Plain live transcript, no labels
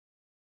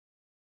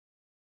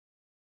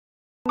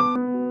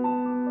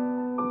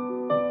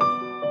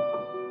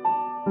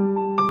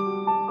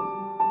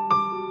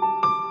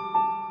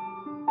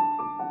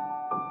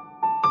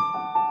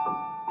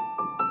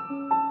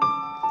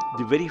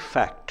very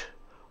fact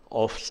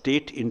of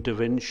state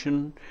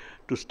intervention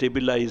to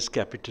stabilize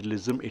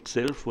capitalism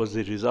itself was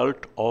a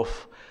result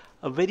of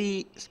a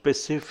very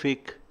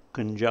specific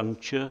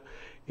conjuncture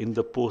in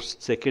the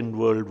post-Second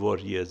World War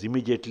years,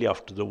 immediately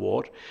after the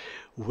war,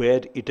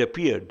 where it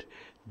appeared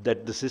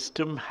that the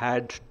system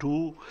had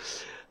to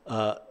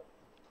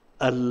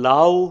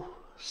allow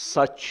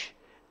such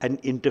an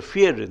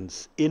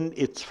interference in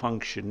its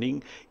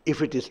functioning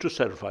if it is to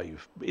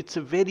survive. It's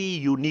a very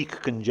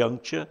unique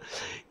conjuncture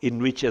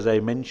in which, as I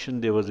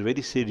mentioned, there was a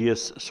very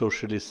serious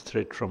socialist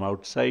threat from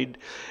outside,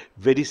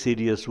 very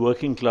serious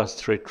working class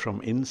threat from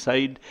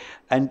inside,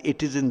 and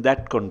it is in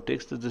that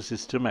context that the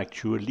system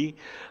actually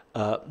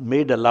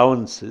made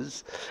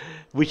allowances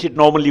which it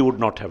normally would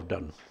not have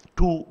done.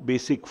 Two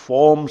basic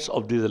forms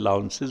of these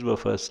allowances were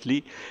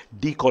firstly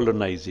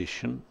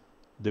decolonization,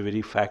 the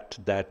very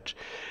fact that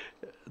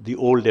the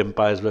old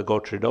empires were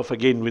got rid of.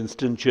 Again,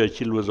 Winston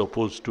Churchill was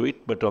opposed to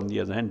it, but on the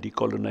other hand,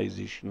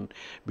 decolonization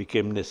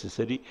became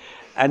necessary.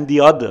 And the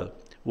other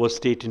was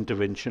state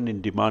intervention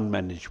in demand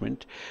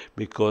management,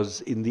 because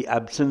in the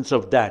absence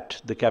of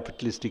that, the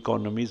capitalist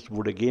economies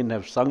would again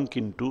have sunk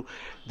into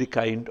the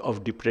kind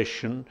of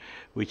depression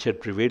which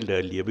had prevailed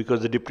earlier,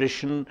 because the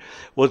depression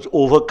was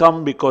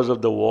overcome because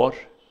of the war,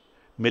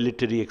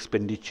 military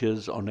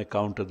expenditures on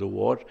account of the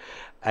war,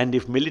 and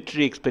if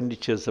military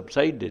expenditures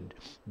subsided,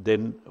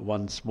 then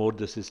once more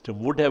the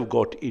system would have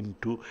got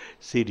into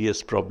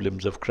serious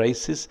problems of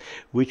crisis,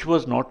 which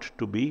was not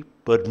to be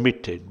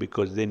permitted,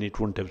 because then it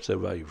wouldn't have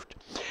survived.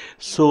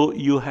 So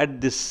you had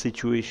this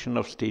situation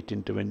of state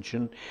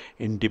intervention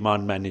in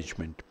demand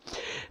management.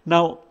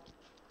 Now,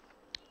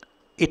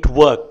 it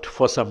worked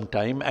for some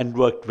time and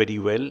worked very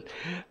well.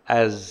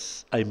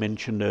 As I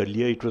mentioned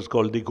earlier, it was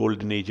called the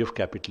golden age of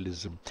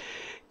capitalism.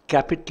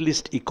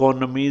 Capitalist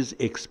economies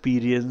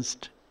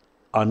experienced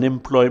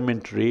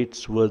unemployment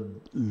rates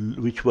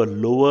which were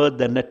lower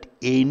than at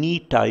any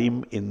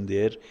time in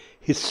their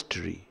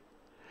history.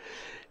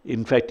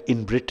 In fact,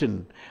 in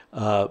Britain,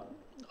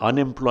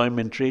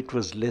 unemployment rate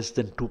was less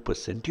than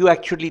 2%. You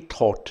actually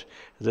thought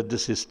that the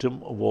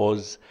system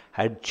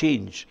had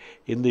changed.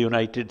 In the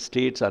United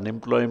States,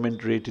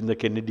 unemployment rate in the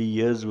Kennedy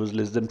years was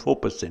less than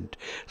 4%.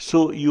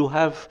 So you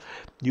have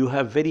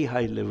very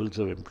high levels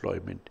of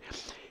employment.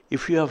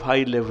 If you have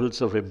high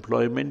levels of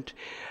employment,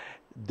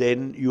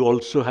 then you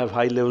also have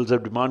high levels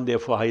of demand,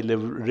 therefore high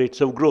rates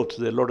of growth.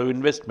 There are a lot of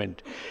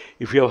investment.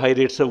 If you have high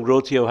rates of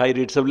growth, you have high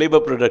rates of labor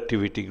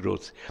productivity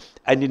growth.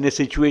 And in a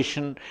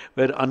situation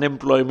where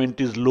unemployment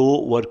is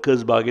low,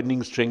 workers'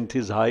 bargaining strength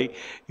is high,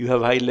 you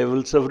have high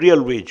levels of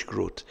real wage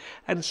growth.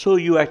 And so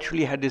you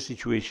actually had a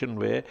situation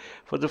where,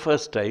 for the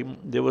first time,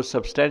 there were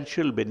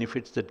substantial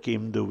benefits that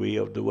came the way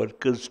of the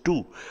workers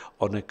too,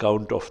 on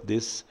account of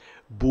this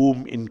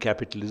boom in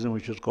capitalism,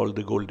 which was called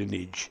the golden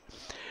age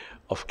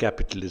of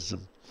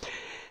capitalism.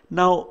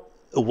 Now,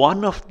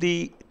 one of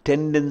the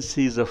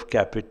tendencies of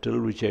capital,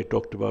 which I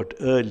talked about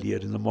earlier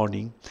in the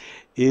morning,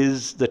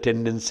 is the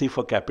tendency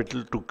for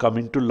capital to come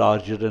into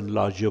larger and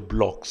larger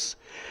blocks.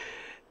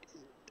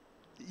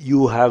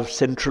 You have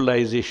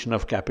centralization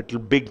of capital,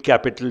 big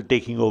capital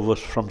taking over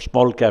from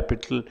small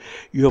capital.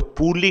 You have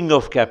pooling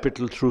of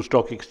capital through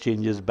stock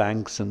exchanges,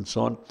 banks, and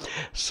so on.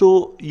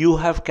 So you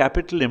have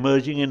capital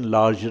emerging in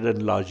larger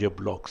and larger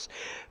blocks.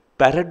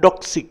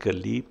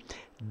 Paradoxically,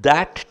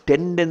 that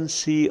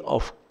tendency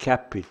of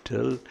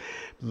capital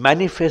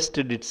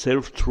manifested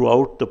itself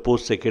throughout the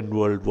post-Second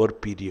World War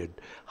period.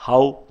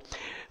 How?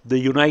 The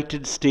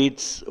United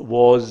States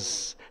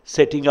was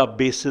setting up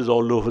bases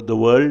all over the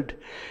world.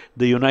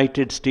 The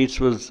United States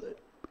was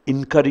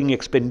incurring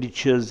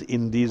expenditures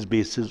in these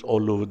bases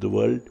all over the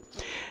world.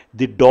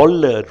 The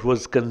dollar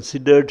was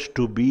considered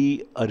to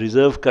be a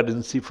reserve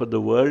currency for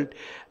the world,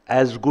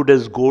 as good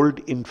as gold.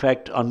 In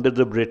fact, under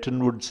the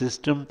Bretton Woods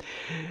system,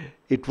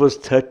 it was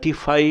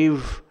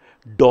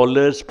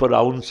 $35 per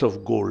ounce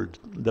of gold.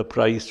 The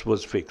price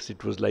was fixed.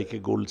 It was like a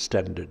gold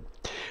standard,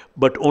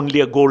 but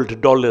only a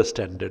gold dollar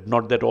standard,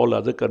 not that all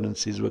other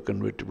currencies were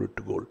convertible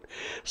to gold.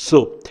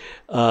 So,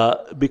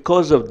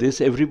 because of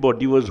this,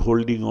 everybody was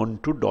holding on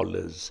to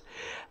dollars.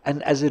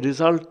 And as a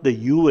result, the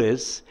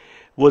US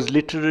was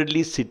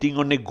literally sitting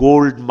on a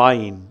gold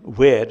mine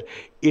where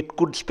it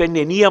could spend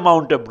any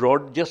amount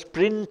abroad, just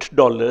print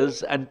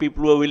dollars, and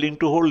people were willing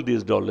to hold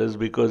these dollars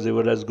because they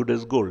were as good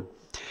as gold.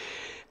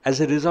 As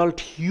a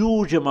result,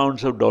 huge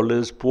amounts of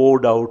dollars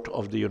poured out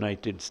of the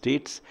United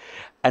States,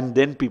 and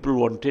then people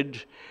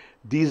wanted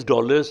these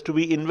dollars to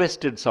be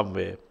invested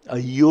somewhere. A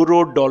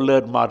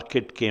euro-dollar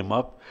market came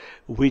up,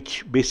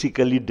 which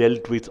basically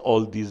dealt with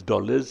all these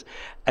dollars.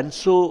 And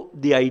so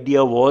the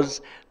idea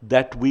was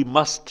that we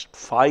must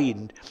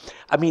find,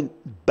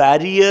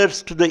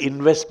 barriers to the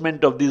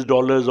investment of these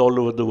dollars all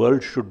over the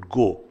world should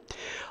go.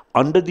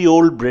 Under the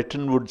old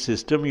Bretton Woods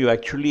system, you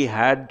actually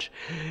had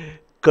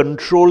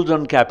controls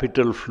on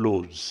capital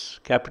flows.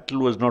 Capital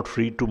was not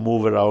free to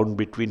move around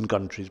between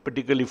countries,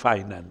 particularly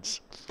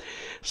finance.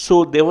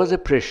 So there was a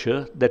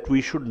pressure that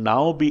we should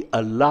now be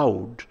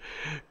allowed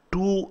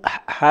to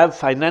have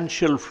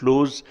financial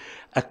flows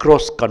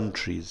across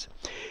countries.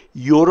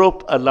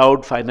 Europe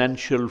allowed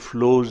financial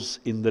flows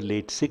in the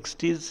late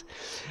 60s,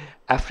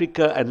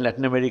 Africa and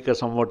Latin America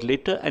somewhat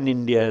later, and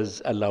India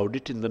has allowed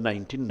it in the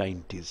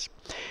 1990s.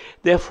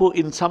 Therefore,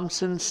 in some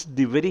sense,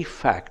 the very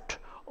fact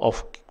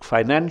of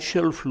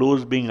financial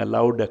flows being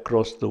allowed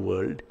across the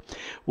world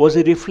was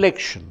a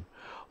reflection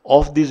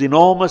of these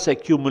enormous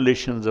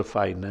accumulations of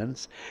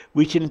finance,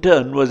 which in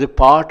turn was a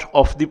part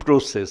of the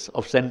process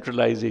of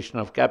centralization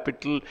of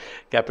capital,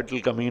 capital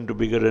coming into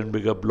bigger and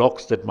bigger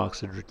blocks that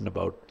Marx had written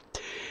about.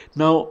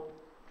 Now,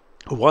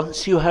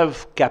 once you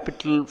have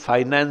capital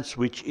finance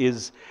which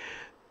is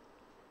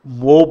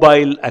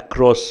mobile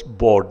across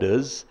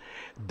borders,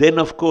 then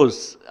of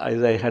course,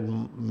 as I had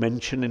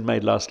mentioned in my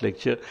last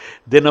lecture,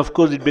 then of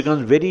course it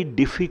becomes very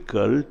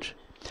difficult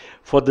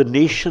for the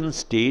nation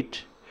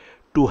state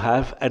to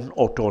have an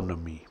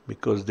autonomy,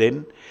 because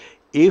then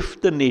if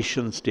the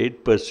nation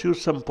state pursues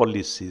some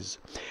policies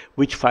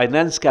which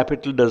finance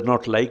capital does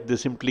not like, they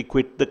simply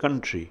quit the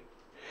country.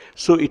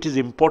 So it is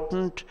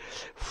important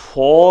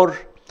for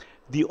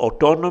the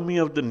autonomy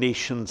of the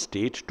nation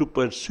state to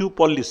pursue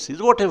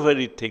policies, whatever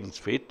it thinks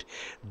fit,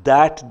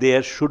 that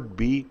there should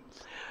be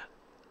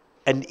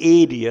an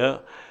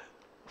area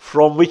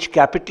from which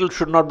capital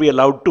should not be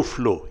allowed to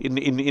flow.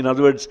 In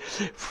other words,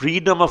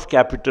 freedom of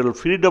capital,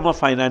 freedom of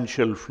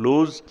financial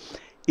flows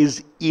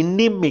is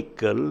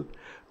inimical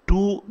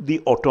to the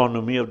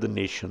autonomy of the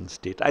nation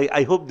state.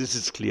 I hope this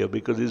is clear,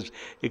 because it's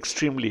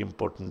extremely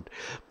important.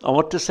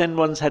 Amartya Sen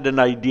once had an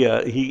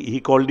idea, he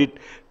called it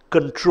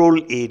control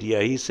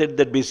area. He said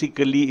that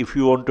basically if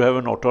you want to have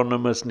an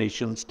autonomous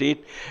nation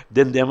state,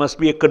 then there must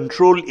be a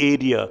control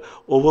area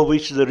over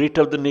which the writ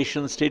of the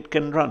nation state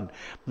can run.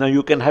 Now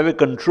you can have a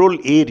control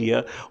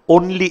area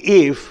only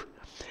if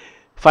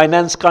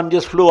finance can't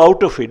just flow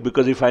out of it,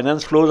 because if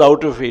finance flows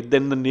out of it,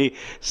 then the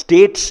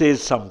state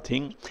says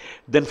something,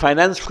 then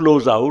finance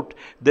flows out,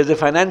 there's a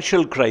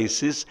financial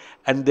crisis,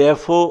 and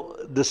therefore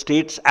the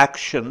state's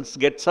actions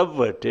get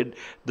subverted,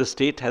 the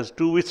state has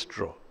to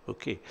withdraw.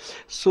 Okay,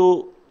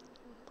 so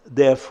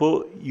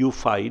therefore, you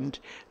find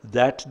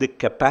that the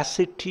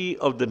capacity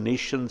of the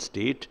nation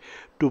state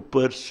to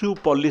pursue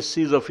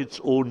policies of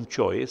its own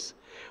choice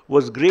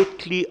was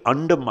greatly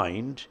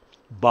undermined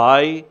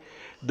by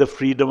the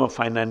freedom of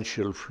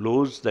financial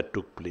flows that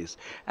took place.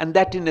 And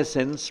that, in a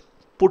sense,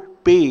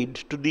 put paid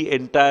to the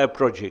entire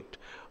project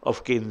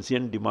of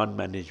Keynesian demand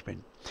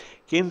management.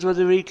 Keynes was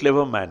a very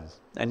clever man,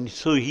 and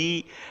so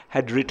he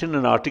had written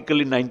an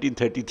article in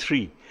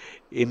 1933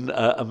 in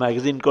a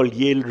magazine called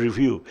Yale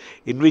Review,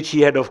 in which he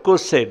had of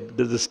course said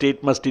that the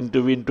state must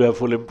intervene to have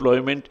full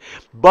employment,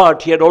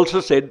 but he had also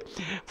said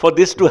for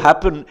this to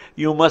happen,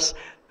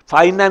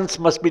 finance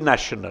must be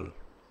national.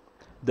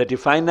 That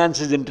if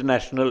finance is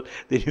international,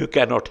 then you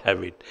cannot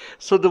have it.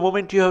 So the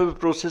moment you have a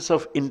process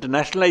of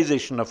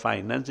internationalization of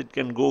finance, it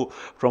can go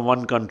from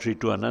one country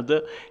to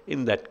another.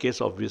 In that case,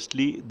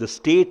 obviously, the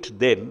state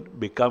then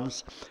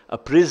becomes a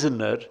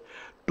prisoner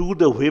to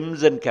the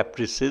whims and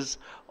caprices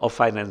of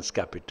finance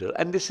capital.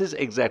 And this is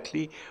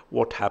exactly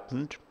what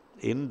happened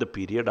in the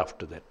period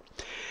after that.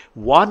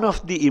 One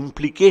of the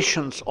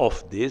implications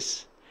of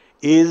this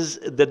is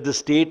that the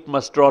state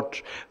must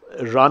not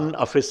run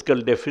a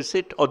fiscal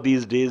deficit, or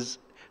these days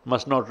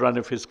must not run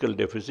a fiscal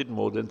deficit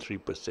more than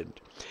 3%.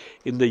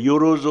 In the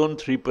Eurozone,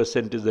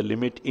 3% is the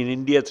limit. In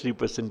India,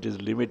 3% is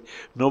the limit.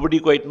 Nobody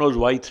quite knows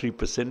why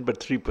 3%, but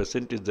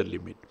 3% is the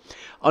limit.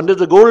 Under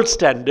the gold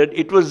standard,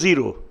 it was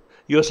 0.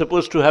 You're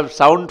supposed to have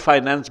sound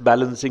finance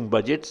balancing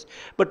budgets,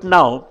 but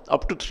now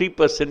up to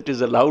 3%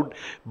 is allowed,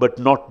 but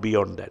not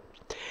beyond that.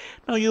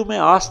 Now you may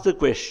ask the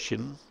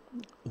question,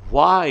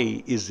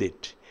 why is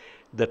it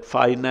that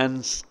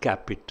finance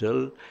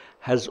capital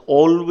has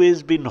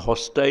always been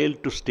hostile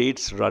to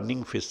states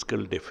running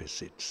fiscal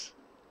deficits?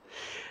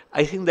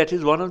 I think that's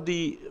one of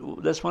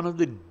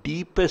the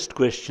deepest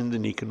questions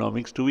in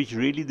economics to which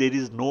really there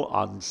is no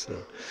answer.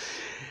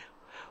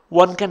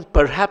 One can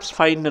perhaps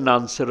find an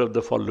answer of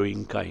the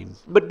following kind,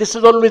 but this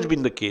has always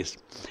been the case.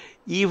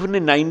 Even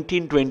in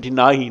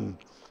 1929,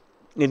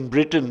 in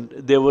Britain,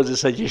 there was a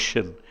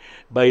suggestion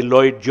by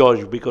Lloyd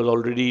George, because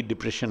already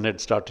depression had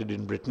started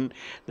in Britain,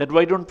 that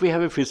why don't we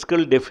have a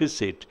fiscal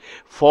deficit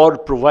for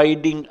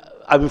providing,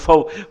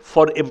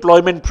 for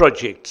employment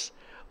projects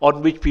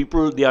on which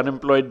people, the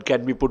unemployed,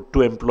 can be put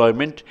to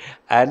employment,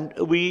 and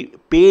we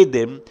pay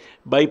them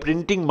by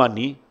printing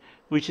money,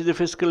 which is a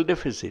fiscal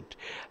deficit.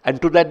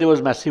 And to that there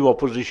was massive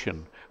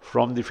opposition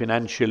from the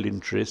financial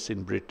interests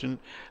in Britain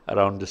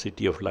around the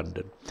city of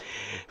London.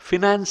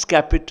 Finance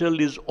capital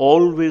is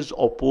always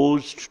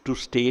opposed to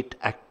state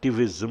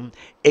activism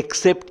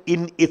except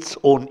in its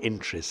own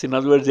interests. In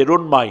other words, they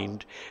don't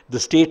mind the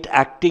state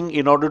acting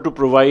in order to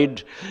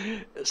provide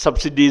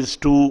subsidies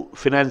to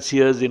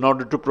financiers, in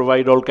order to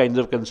provide all kinds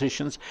of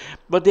concessions,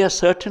 but they are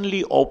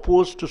certainly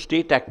opposed to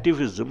state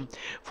activism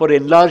for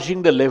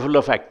enlarging the level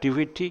of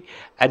activity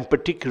and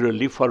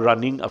particularly for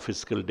running a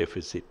fiscal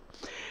deficit.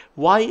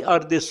 Why are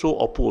they so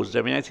opposed?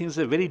 I mean, I think it's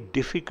a very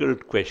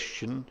difficult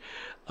question.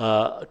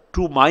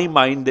 To my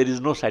mind, there is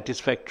no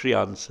satisfactory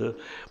answer.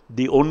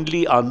 The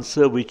only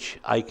answer which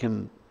I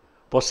can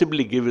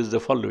possibly give is the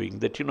following,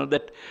 that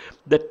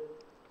that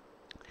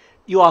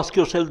you ask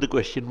yourself the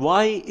question,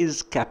 why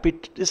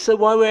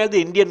are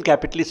the Indian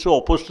capitalists so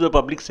opposed to the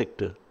public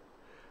sector?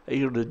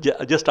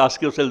 Just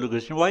ask yourself the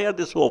question, why are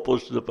they so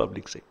opposed to the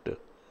public sector?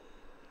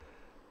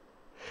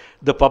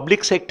 The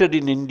public sector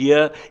in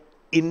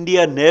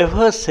India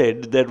never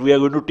said that we are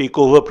going to take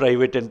over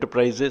private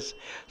enterprises.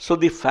 So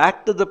the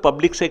fact that the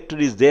public sector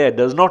is there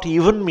does not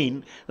even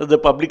mean that the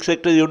public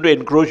sector is going to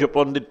encroach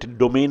upon the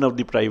domain of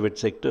the private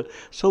sector.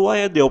 So why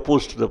are they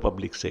opposed to the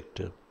public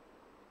sector?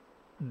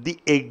 The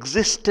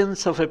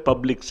existence of a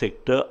public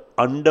sector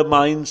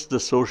undermines the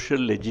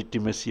social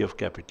legitimacy of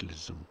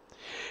capitalism.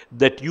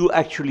 That you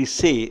actually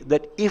say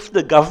that if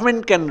the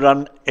government can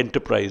run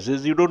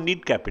enterprises, you don't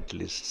need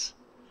capitalists.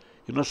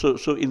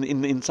 So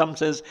in some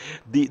sense,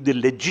 the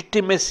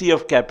legitimacy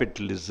of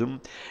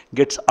capitalism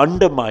gets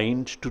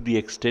undermined to the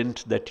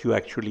extent that you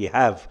actually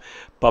have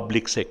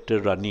public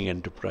sector running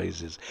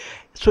enterprises.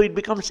 So it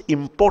becomes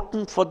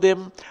important for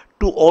them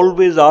to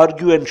always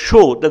argue and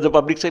show that the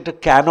public sector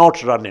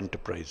cannot run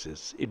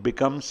enterprises. It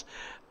becomes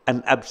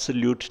an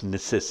absolute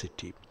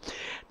necessity.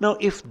 Now,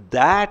 if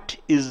that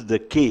is the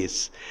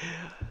case,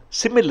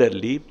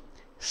 similarly,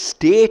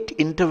 state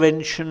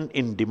intervention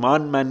in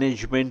demand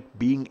management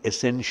being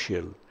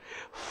essential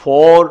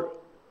for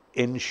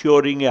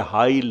ensuring a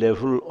high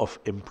level of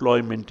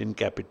employment in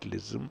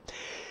capitalism,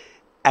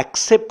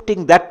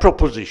 accepting that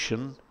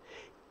proposition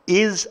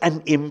is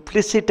an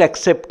implicit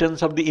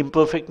acceptance of the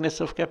imperfectness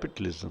of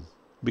capitalism.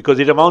 Because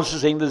it amounts to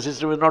saying the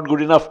system is not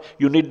good enough,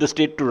 you need the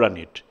state to run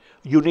it.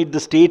 You need the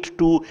state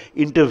to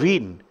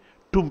intervene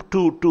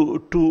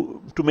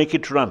to make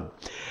it run.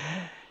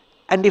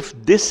 And if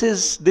this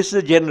is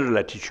a general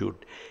attitude,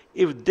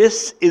 if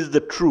this is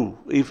the true,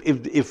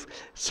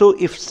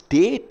 if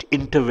state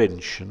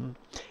intervention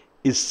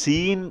is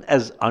seen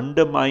as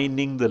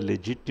undermining the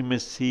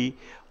legitimacy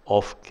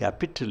of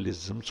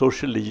capitalism,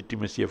 social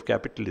legitimacy of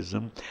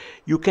capitalism,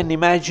 you can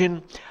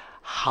imagine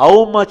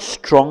how much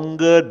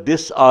stronger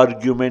this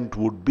argument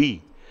would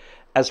be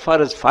as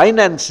far as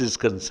finance is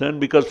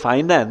concerned, because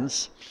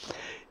finance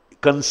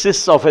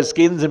consists of, as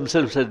Keynes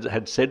himself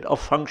had said, of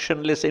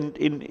functionless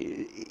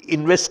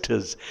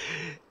investors.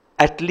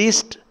 At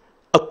least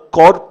a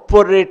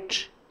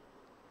corporate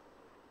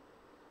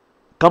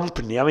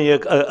company,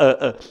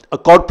 a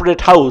corporate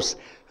house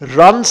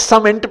runs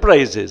some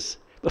enterprises.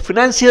 But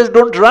financiers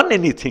don't run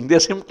anything. They're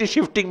simply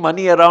shifting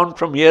money around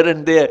from here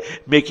and there,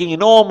 making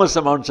enormous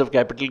amounts of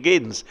capital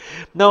gains.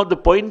 Now, the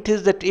point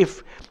is that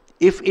if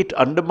it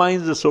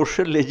undermines the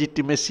social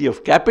legitimacy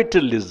of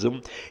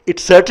capitalism, it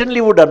certainly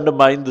would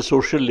undermine the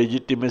social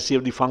legitimacy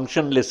of the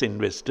functionless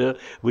investor,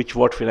 which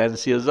what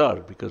financiers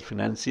are, because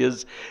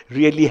financiers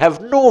really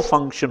have no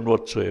function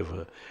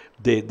whatsoever.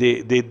 They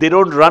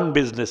don't run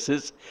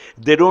businesses.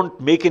 They don't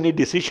make any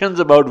decisions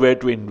about where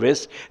to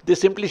invest. They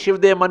simply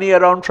shift their money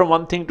around from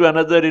one thing to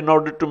another in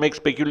order to make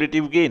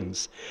speculative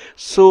gains.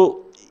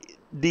 So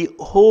the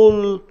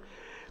whole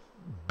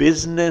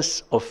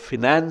business of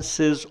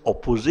finance's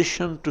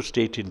opposition to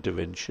state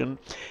intervention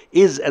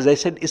is, as I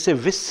said, it's a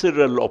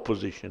visceral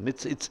opposition.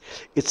 It's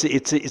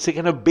a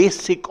kind of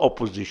basic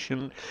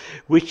opposition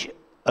which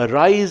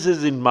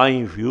arises, in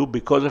my view,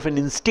 because of an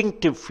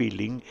instinctive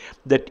feeling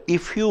that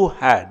if you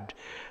had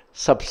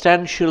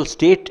substantial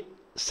state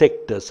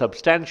sector,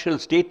 substantial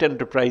state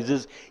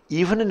enterprises,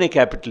 even in a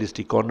capitalist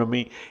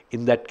economy,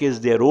 in that case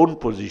their own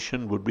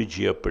position would be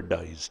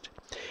jeopardized.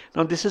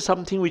 Now, this is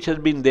something which has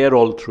been there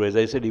all through. As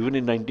I said, even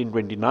in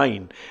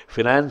 1929,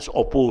 finance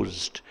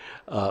opposed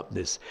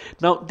this.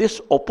 Now,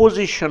 this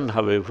opposition,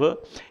 however,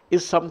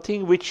 is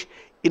something which,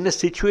 in a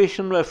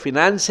situation where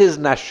finance is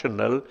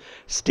national,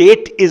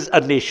 state is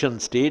a nation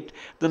state,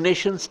 the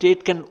nation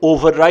state can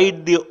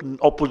override the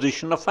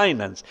opposition of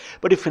finance.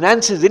 But if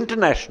finance is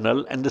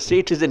international and the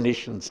state is a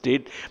nation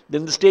state,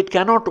 then the state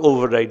cannot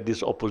override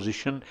this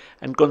opposition,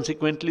 and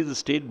consequently the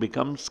state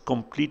becomes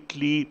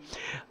completely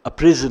a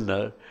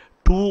prisoner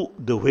to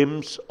the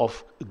whims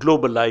of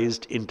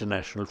globalized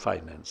international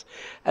finance.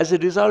 As a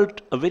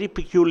result, a very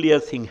peculiar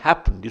thing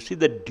happened. You see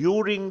that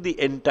during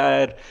the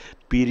entire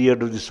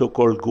period of the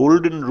so-called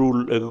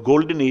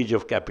golden age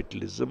of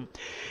capitalism,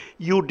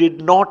 you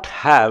did not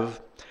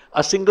have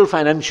a single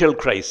financial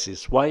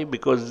crisis. Why?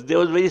 Because there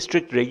was very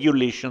strict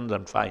regulations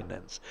on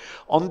finance.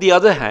 On the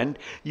other hand,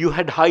 you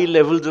had high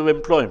levels of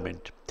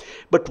employment.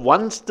 But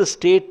once the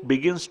state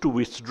begins to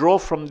withdraw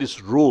from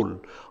this role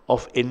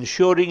of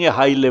ensuring a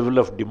high level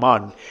of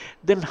demand,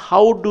 then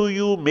how do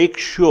you make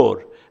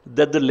sure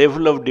that the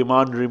level of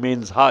demand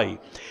remains high?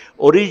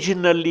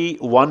 Originally,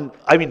 one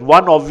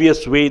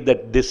obvious way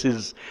that this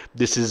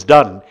is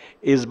done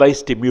is by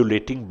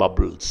stimulating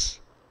bubbles.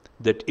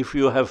 That if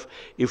you have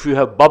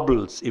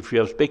bubbles, if you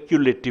have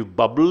speculative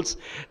bubbles,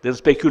 then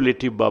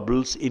speculative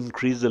bubbles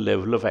increase the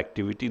level of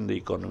activity in the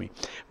economy.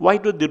 Why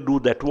do they do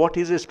that? What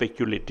is a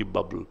speculative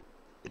bubble?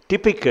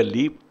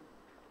 Typically,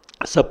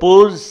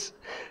 suppose,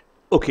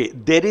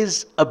 there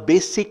is a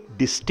basic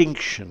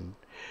distinction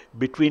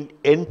between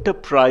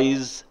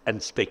enterprise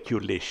and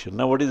speculation.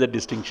 Now, what is the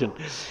distinction?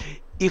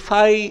 If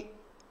I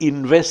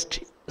invest.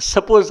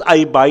 Suppose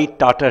I buy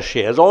Tata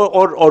shares,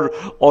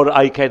 or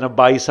I kind of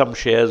buy some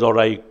shares, or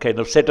I kind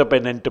of set up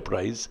an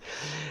enterprise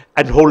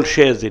and hold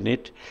shares in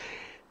it.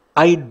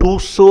 I do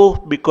so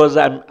because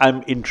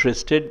I'm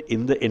interested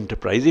in the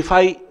enterprise. If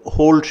I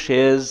hold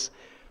shares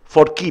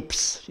for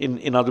keeps,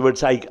 in other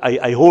words,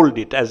 I hold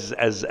it as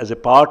a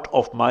part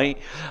of my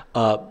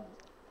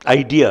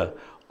idea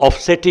of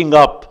setting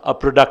up a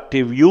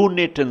productive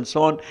unit and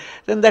so on,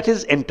 then that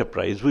is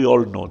enterprise. We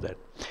all know that.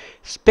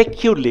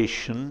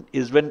 Speculation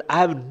is when I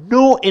have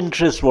no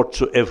interest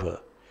whatsoever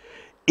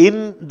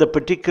in the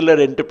particular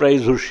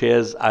enterprise whose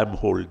shares I'm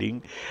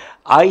holding.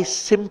 I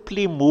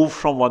simply move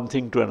from one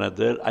thing to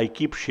another. I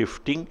keep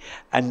shifting,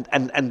 and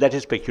that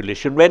is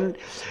speculation. When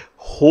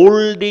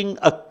holding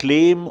a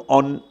claim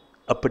on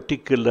a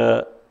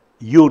particular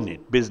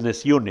unit,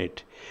 business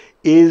unit,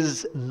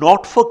 is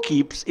not for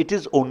keeps, it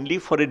is only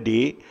for a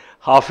day,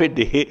 half a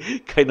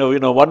day, kind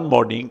of, one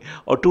morning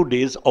or 2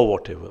 days or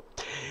whatever.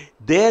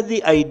 There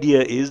the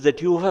idea is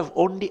that you have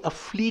only a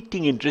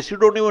fleeting interest. You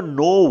don't even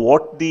know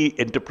what the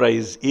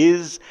enterprise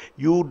is.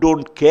 You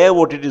don't care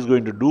what it is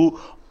going to do.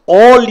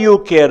 All you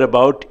care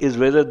about is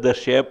whether the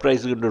share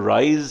price is going to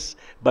rise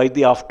by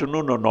the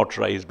afternoon or not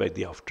rise by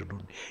the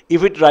afternoon.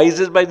 If it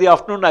rises by the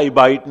afternoon, I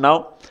buy it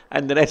now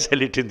and then I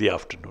sell it in the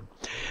afternoon.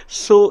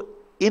 So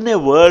in a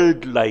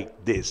world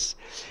like this,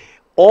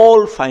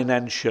 all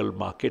financial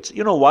markets,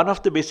 one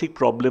of the basic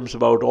problems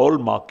about all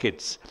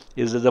markets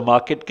is that the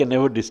market can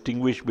never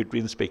distinguish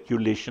between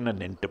speculation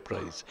and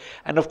enterprise.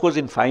 And of course,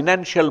 in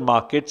financial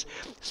markets,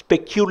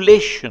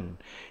 speculation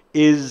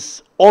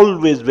is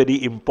always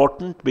very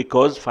important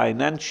because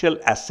financial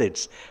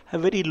assets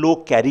have very low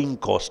carrying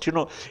cost.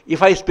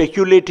 If I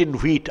speculate in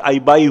wheat, I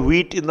buy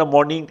wheat in the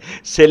morning,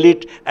 sell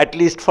it, at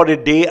least for a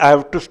day I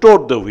have to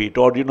store the wheat,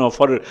 or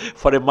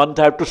for a month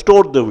I have to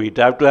store the wheat,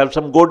 I have to have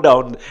some go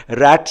down,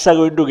 rats are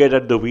going to get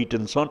at the wheat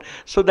and so on.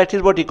 So that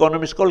is what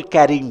economists call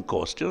carrying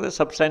cost, the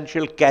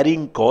substantial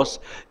carrying costs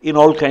in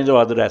all kinds of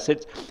other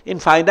assets. In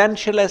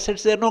financial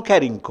assets there are no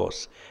carrying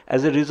costs.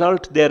 As a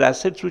result, they are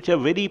assets which are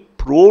very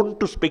prone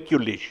to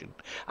speculation.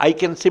 I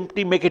can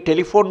simply make a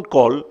telephone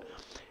call,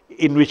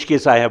 in which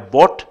case I have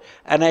bought,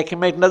 and I can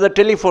make another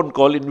telephone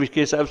call, in which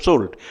case I have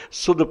sold.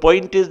 So the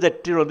point is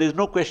that there is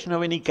no question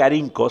of any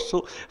carrying cost.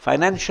 So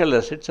financial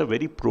assets are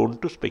very prone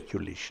to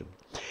speculation.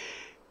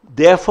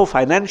 Therefore,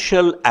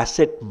 financial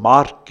asset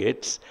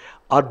markets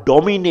are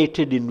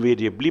dominated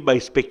invariably by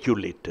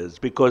speculators,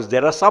 because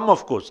there are some,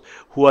 of course,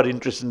 who are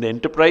interested in the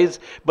enterprise,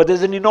 but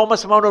there's an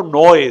enormous amount of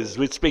noise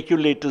with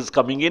speculators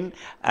coming in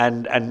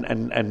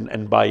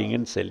and buying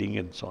and selling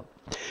and so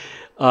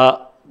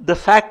on. The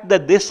fact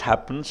that this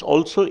happens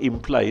also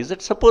implies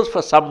that suppose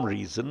for some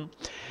reason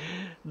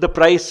the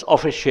price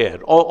of a share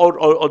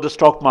or the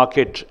stock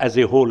market as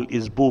a whole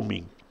is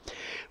booming.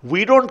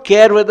 We don't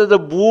care whether the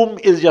boom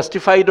is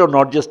justified or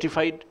not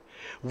justified.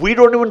 We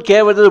don't even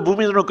care whether the boom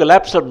is going to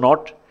collapse or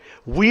not.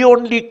 We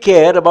only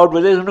care about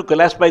whether it's going to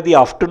collapse by the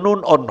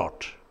afternoon or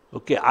not.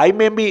 Okay, I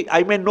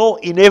may know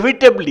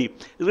inevitably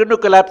it's going to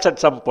collapse at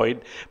some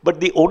point, but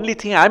the only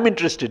thing I'm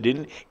interested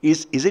in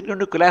is it going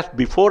to collapse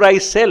before I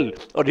sell,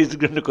 or is it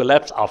going to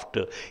collapse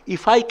after?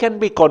 If I can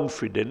be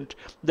confident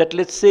that,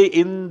 let's say,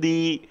 in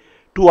the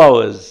 2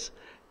 hours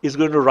is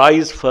going to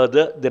rise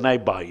further, then I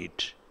buy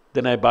it.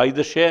 Then I buy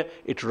the share,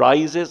 it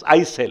rises,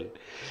 I sell.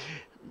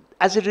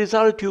 As a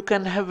result, you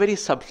can have very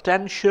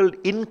substantial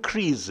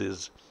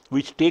increases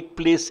which take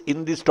place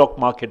in the stock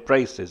market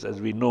prices, as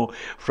we know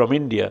from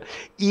India,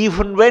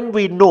 even when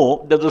we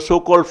know that the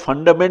so-called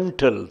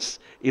fundamentals,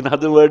 in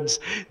other words,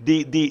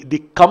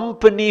 the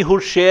company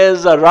whose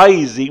shares are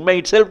rising may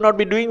itself not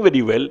be doing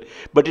very well,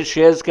 but its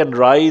shares can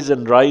rise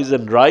and rise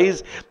and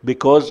rise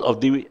because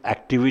of the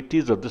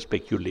activities of the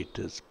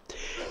speculators.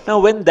 Now,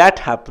 when that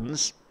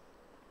happens,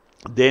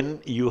 then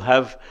you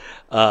have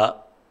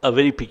a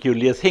very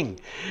peculiar thing,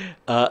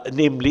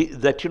 namely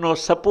that,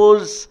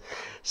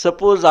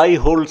 suppose I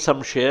hold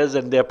some shares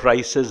and their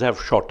prices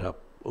have shot up,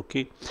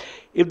 okay?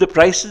 If the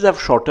prices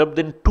have shot up,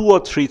 then 2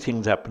 or 3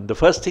 things happen. The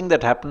first thing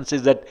that happens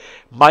is that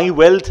my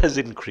wealth has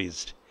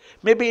increased.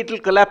 Maybe it will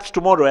collapse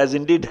tomorrow, as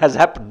indeed has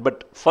happened,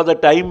 but for the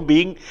time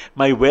being,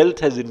 my wealth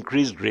has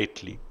increased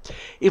greatly.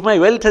 If my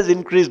wealth has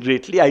increased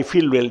greatly, I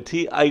feel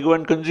wealthy, I go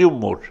and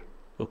consume more.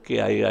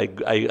 Okay,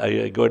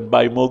 I go and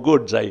buy more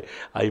goods, I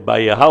buy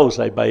a house,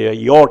 I buy a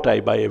yacht, I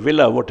buy a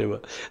villa, whatever.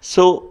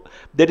 So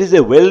there is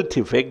a wealth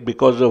effect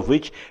because of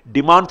which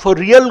demand for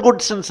real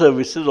goods and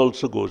services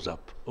also goes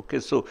up.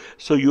 Okay, so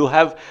you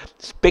have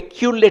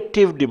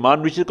speculative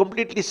demand, which is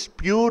completely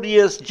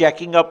spurious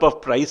jacking up of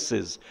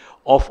prices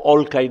of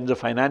all kinds of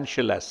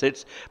financial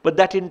assets, but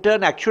that in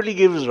turn actually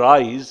gives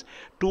rise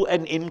to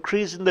an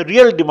increase in the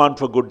real demand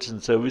for goods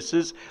and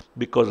services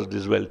because of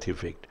this wealth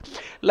effect.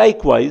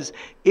 Likewise,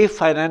 if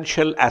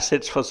financial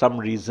assets for some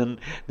reason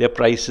their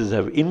prices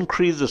have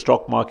increased, the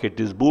stock market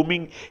is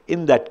booming,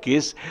 in that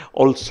case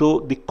also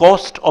the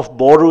cost of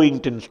borrowing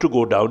tends to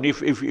go down.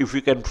 If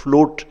you can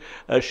float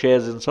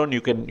shares and so on,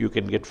 you can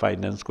get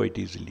finance quite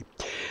easily.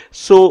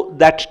 So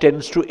that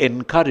tends to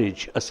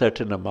encourage a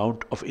certain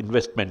amount of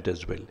investment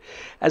as well.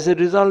 As a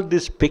result,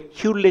 these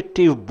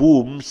speculative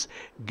booms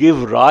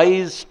give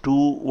rise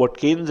to what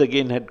Keynes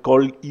again had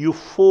called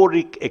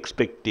euphoric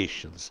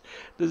expectations.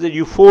 There's a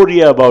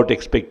euphoria about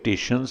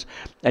expectations,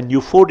 and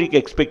euphoric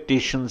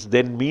expectations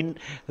then mean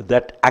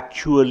that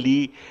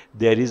actually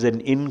there is an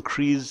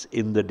increase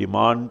in the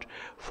demand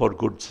for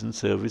goods and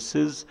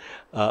services,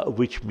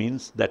 which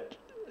means that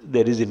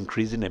there is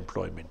increase in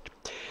employment.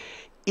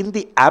 In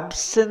the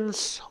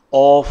absence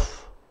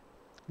of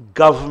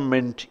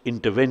government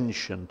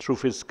intervention through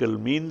fiscal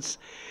means,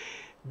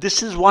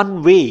 this is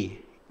one way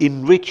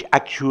in which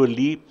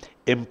actually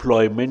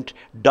employment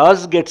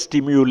does get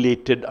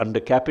stimulated under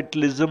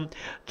capitalism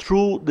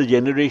through the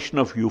generation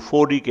of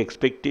euphoric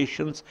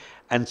expectations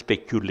and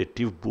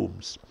speculative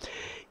booms.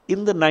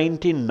 In the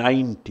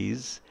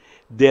 1990s,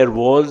 there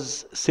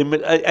was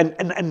similar,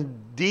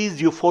 and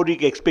these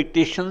euphoric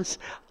expectations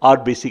are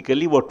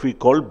basically what we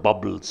call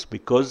bubbles,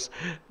 because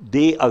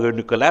they are going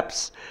to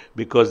collapse,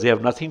 because they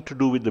have nothing to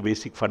do with the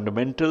basic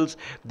fundamentals.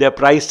 Their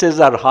prices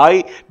are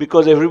high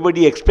because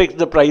everybody expects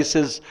the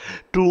prices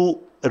to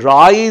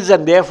rise,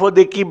 and therefore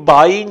they keep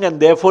buying, and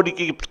therefore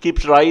it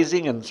keeps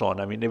rising, and so on.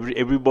 I mean,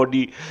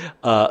 everybody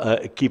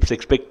keeps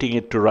expecting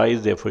it to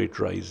rise, therefore it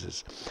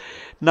rises.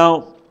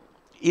 Now,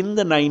 in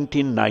the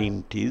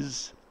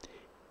 1990s,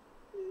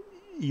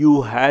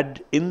 you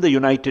had in the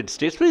United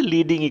States, the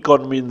leading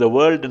economy in the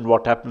world, and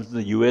what happens in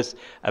the US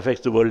affects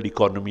the world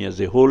economy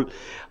as a whole,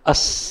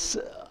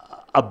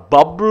 a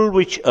bubble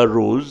which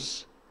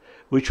arose,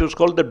 which was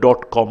called the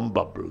dot-com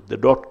bubble. The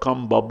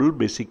dot-com bubble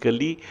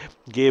basically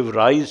gave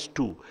rise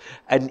to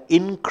an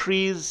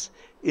increase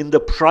in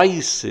the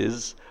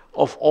prices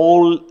of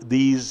all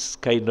these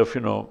kind of,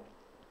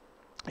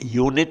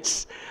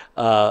 units,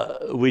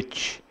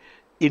 which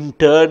in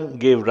turn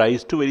gave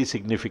rise to a very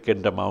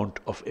significant amount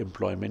of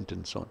employment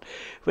and so on.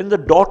 When the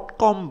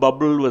dot-com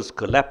bubble was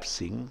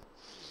collapsing,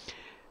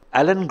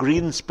 Alan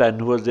Greenspan,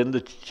 who was then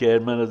the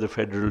chairman of the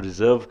Federal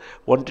Reserve,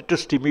 wanted to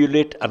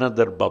stimulate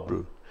another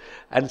bubble.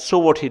 And so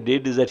what he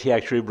did is that he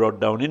actually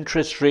brought down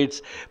interest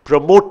rates,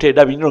 promoted,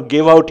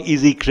 gave out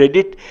easy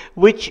credit,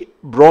 which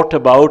brought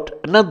about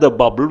another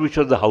bubble, which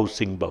was the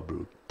housing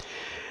bubble.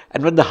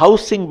 And when the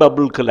housing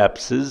bubble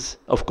collapses,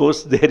 of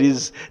course, there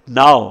is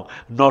now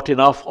not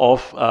enough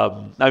of,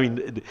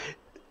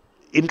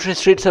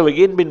 interest rates have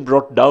again been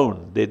brought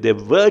down. They're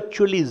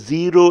virtually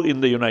zero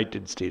in the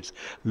United States.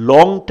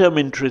 Long-term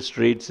interest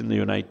rates in the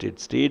United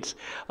States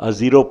are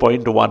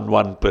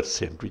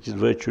 0.11%, which is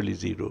virtually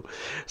zero.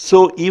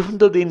 So even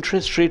though the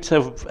interest rates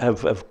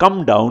have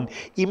come down,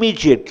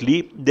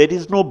 immediately there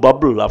is no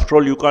bubble. After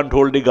all, you can't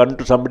hold a gun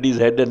to somebody's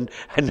head and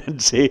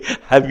say,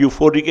 have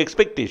euphoric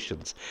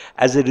expectations.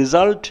 As a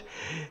result,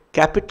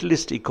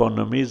 capitalist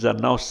economies are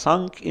now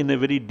sunk in a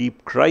very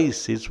deep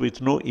crisis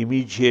with no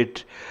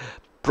immediate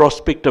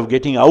prospect of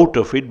getting out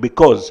of it,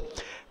 because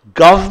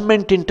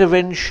government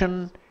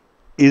intervention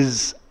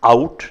is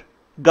out.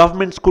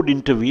 Governments could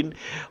intervene.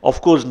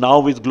 Of course, now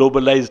with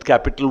globalized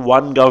capital,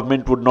 one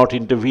government would not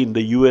intervene.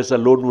 The US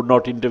alone would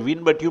not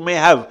intervene. But you may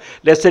have,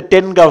 let's say,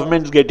 10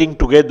 governments getting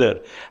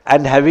together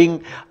and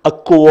having a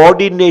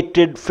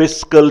coordinated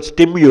fiscal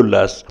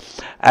stimulus.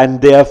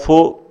 And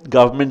therefore,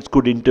 governments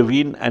could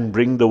intervene and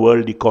bring the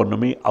world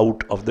economy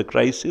out of the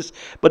crisis.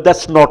 But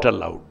that's not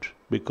allowed,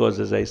 because,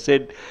 as I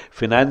said,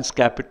 finance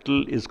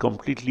capital is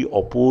completely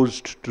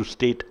opposed to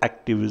state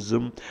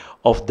activism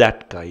of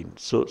that kind.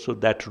 So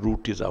that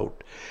route is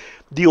out.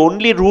 The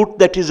only route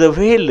that is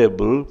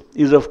available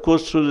is, of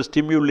course, through the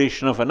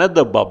stimulation of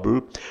another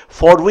bubble,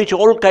 for which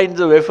all kinds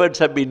of efforts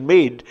have been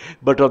made.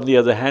 But on the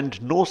other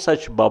hand, no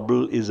such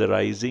bubble is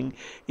arising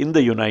in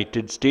the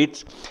United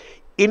States.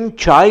 In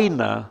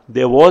China,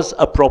 there was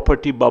a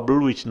property bubble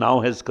which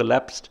now has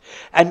collapsed.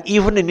 And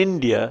even in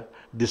India,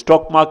 the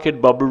stock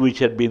market bubble, which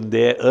had been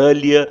there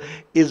earlier,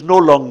 is no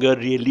longer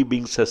really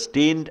being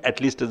sustained, at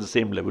least at the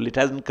same level. It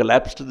hasn't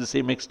collapsed to the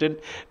same extent,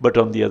 but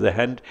on the other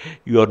hand,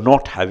 you are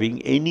not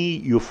having any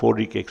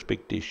euphoric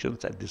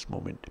expectations at this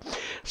moment.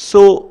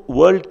 So,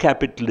 world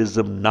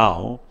capitalism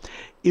now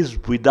is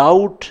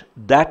without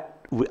that,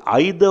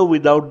 either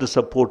without the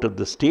support of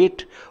the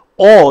state,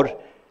 or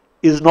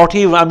is not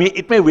even,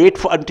 it may wait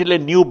until a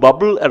new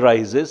bubble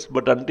arises,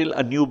 but until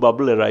a new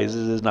bubble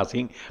arises, there's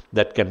nothing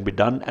that can be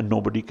done, and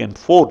nobody can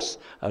force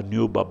a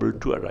new bubble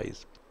to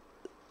arise.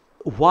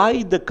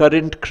 Why the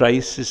current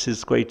crisis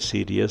is quite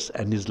serious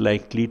and is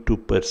likely to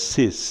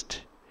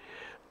persist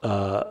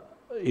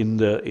in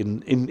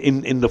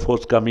the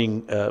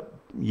forthcoming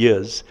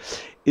years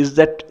is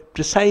that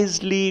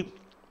precisely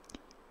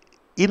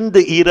in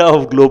the era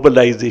of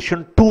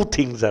globalization, two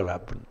things have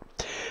happened.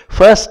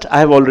 First, I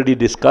have already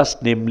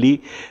discussed,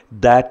 namely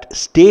that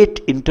state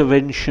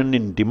intervention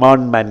in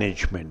demand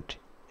management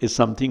is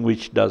something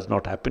which does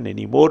not happen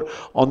anymore.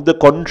 On the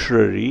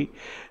contrary,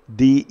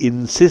 the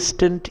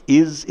insistence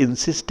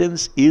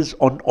is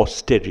on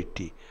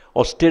austerity.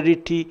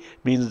 Austerity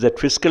means that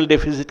fiscal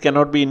deficit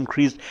cannot be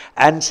increased,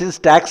 and since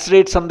tax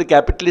rates on the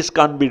capitalists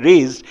can't be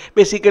raised,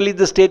 basically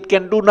the state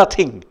can do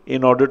nothing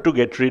in order to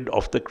get rid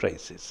of the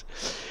crisis.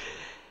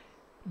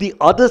 The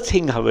other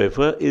thing,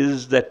 however,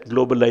 is that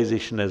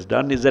globalization has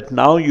done is that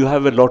now you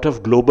have a lot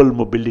of global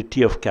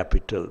mobility of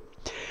capital.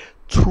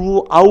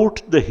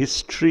 Throughout the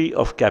history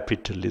of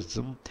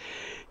capitalism,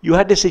 you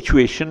had a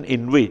situation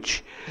in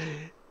which,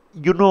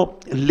 you know,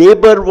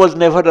 labor was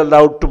never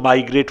allowed to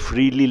migrate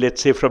freely,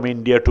 let's say from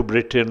India to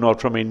Britain, or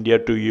from India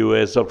to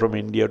US, or from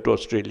India to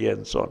Australia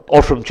and so on,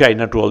 or from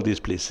China to all these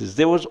places.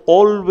 There was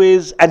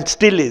always, and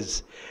still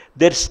is,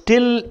 there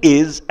still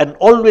is, and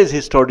always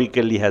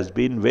historically has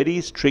been,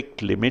 very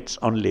strict limits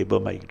on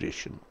labor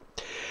migration.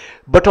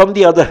 But on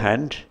the other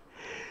hand,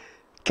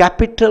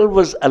 capital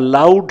was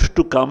allowed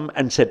to come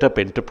and set up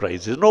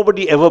enterprises.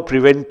 Nobody ever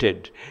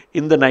prevented,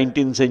 in the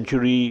 19th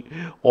century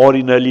or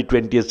in early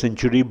 20th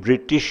century,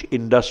 British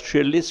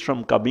industrialists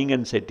from coming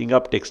and setting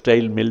up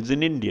textile mills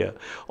in India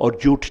or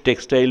jute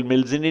textile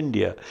mills in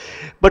India.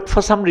 But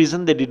for some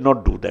reason they did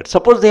not do that.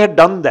 Suppose they had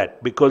done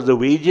that because the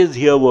wages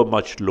here were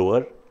much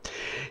lower.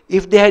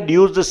 If they had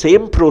used the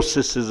same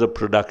processes of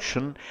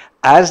production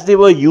as they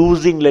were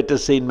using, let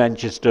us say, in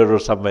Manchester or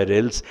somewhere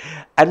else,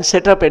 and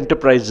set up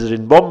enterprises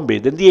in Bombay,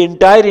 then the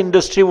entire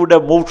industry would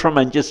have moved from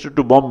Manchester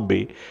to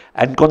Bombay,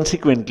 and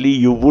consequently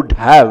you would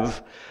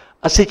have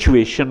a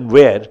situation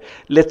where,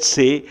 let's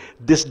say,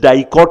 this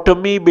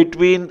dichotomy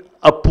between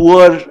a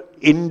poor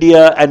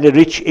India and a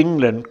rich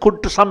England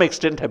could to some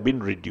extent have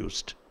been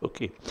reduced.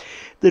 Okay.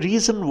 The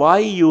reason why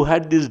you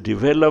had this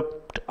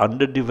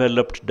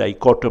underdeveloped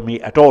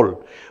dichotomy at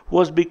all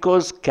was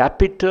because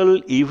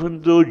capital,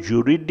 even though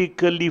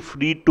juridically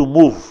free to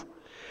move,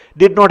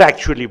 did not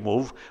actually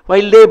move,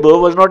 while labor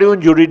was not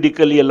even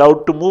juridically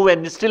allowed to move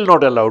and is still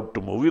not allowed to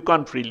move. You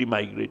can't freely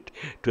migrate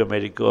to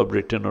America or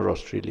Britain or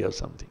Australia or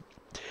something.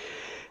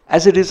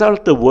 As a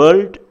result, the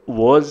world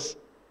was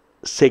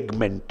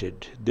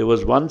segmented. There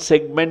was one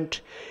segment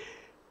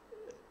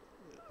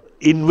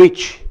in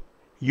which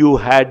you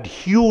had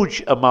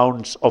huge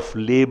amounts of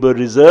labor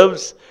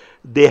reserves.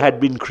 They had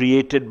been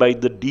created by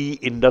the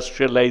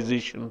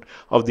deindustrialization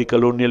of the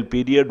colonial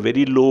period,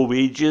 very low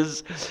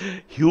wages,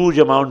 huge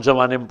amounts of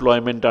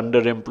unemployment,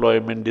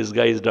 underemployment,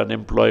 disguised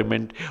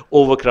unemployment,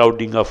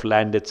 overcrowding of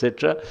land,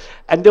 etc.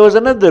 And there was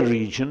another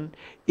region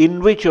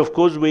in which, of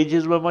course,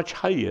 wages were much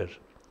higher.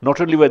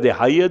 Not only were they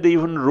higher, they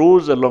even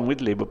rose along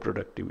with labor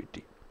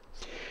productivity.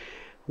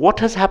 What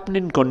has happened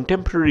in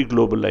contemporary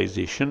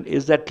globalization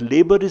is that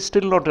labor is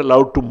still not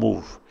allowed to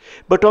move.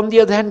 But on the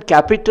other hand,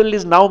 capital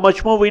is now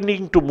much more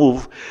willing to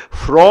move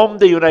from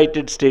the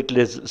United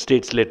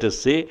States, let us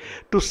say,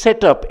 to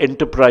set up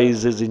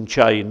enterprises in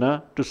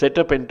China, to set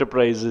up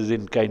enterprises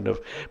in kind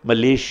of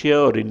Malaysia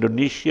or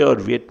Indonesia or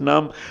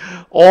Vietnam,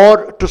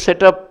 or to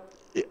set up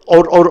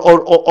or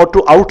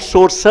to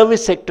outsource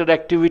service sector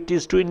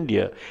activities to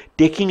India,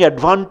 taking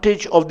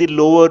advantage of the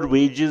lower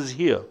wages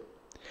here.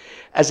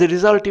 As a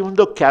result, even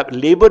though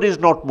labor is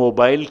not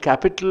mobile,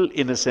 capital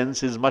in a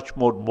sense is much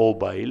more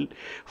mobile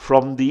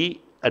from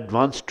the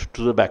advanced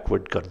to the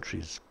backward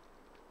countries.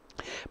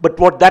 But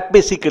what that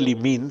basically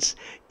means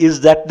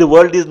is that the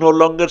world is no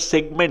longer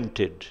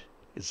segmented.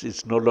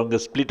 It's no longer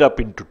split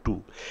up into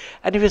two.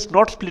 And if it's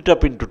not split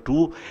up into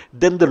two,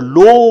 then the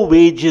low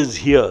wages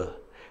here,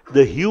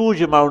 the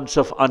huge amounts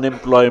of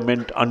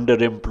unemployment,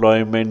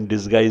 underemployment,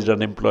 disguised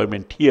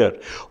unemployment here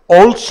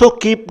also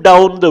keep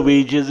down the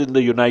wages in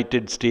the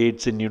United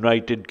States, in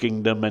United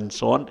Kingdom and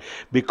so on,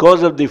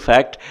 because of the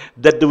fact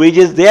that the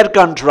wages there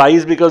can't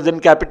rise, because then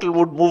capital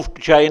would move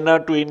to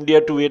China, to India,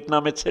 to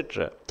Vietnam,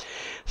 etc.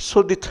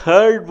 So the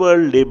third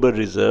world labor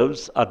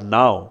reserves are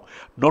now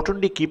not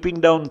only keeping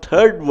down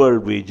third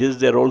world wages,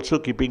 they're also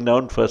keeping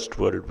down first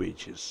world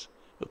wages.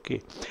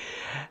 Okay.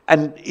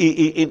 And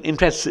in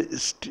fact,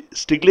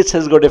 Stiglitz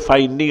has got a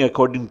finding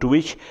according to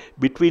which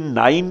between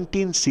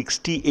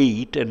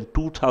 1968 and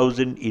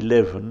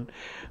 2011,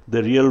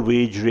 the real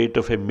wage rate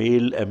of a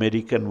male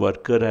American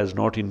worker has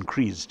not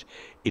increased.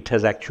 It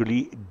has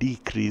actually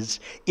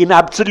decreased in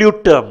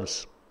absolute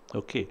terms.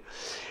 Okay.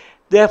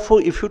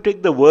 Therefore, if you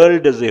take the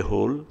world as a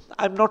whole,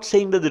 I'm not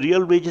saying that the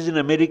real wages in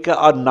America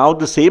are now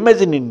the same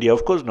as in India.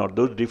 Of course not.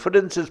 Those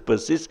differences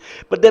persist,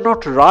 but they're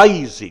not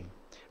rising.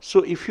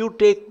 So if you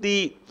take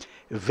the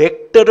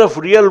vector of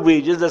real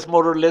wages, that's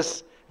more or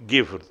less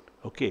given.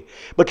 Okay.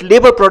 But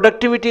labor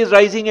productivity is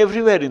rising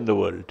everywhere in the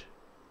world.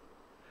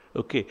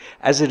 Okay.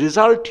 As a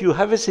result, you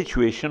have a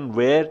situation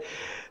where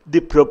the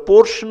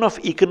proportion of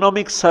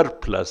economic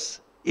surplus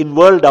in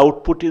world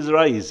output is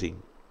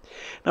rising.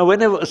 Now,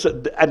 whenever,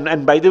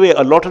 and by the way,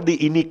 a lot of the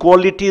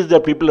inequalities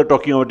that people are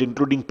talking about,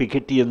 including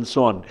Piketty and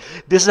so on,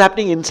 this is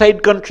happening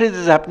inside countries, this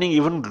is happening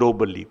even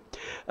globally.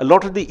 A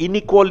lot of the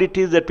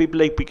inequalities that people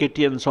like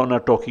Piketty and so on are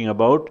talking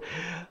about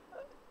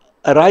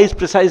arise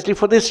precisely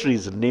for this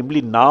reason.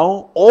 Namely,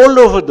 now all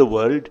over the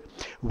world,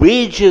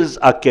 wages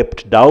are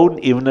kept down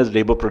even as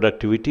labor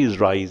productivity is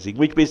rising,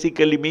 which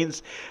basically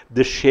means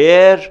the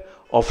share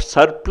of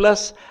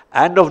surplus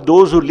and of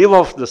those who live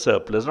off the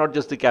surplus, not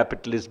just the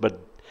capitalists, but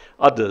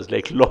others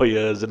like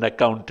lawyers and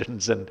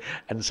accountants and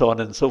so on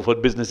and so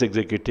forth, business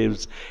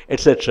executives,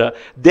 etc.,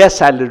 their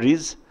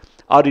salaries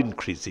are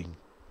increasing.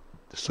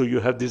 So you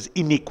have these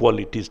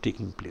inequalities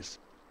taking place.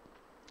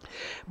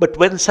 But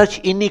when such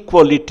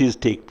inequalities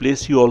take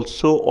place, you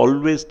also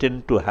always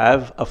tend to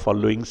have a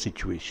following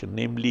situation,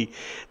 namely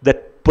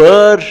that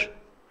per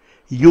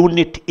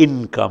unit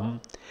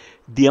income,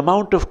 the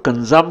amount of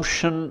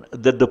consumption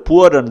that the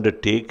poor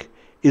undertake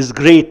is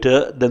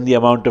greater than the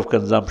amount of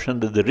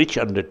consumption that the rich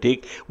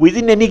undertake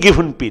within any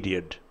given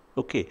period.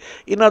 Okay.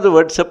 In other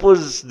words,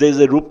 suppose there's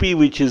a rupee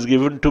which is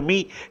given to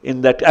me in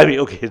that,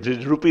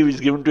 the rupee which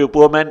is given to a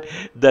poor man,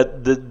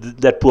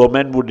 that poor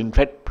man would in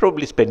fact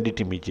probably spend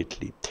it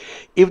immediately.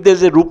 If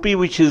there's a rupee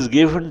which is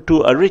given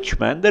to a rich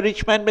man, the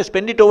rich man may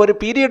spend it over a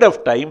period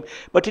of time,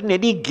 but in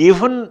any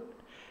given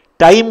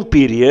time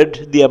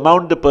period, the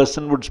amount the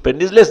person would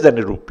spend is less than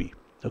a rupee.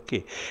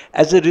 Okay.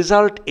 As a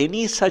result,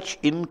 any such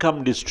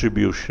income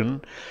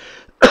distribution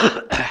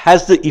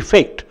has the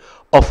effect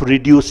of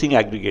reducing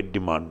aggregate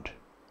demand.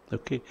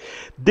 Okay.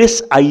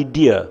 This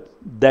idea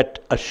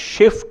that a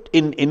shift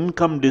in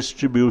income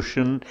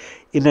distribution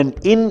in an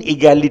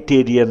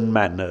inegalitarian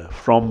manner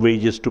from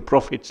wages to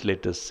profits,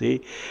 let us say,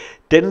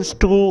 tends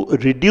to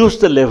reduce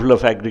the level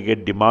of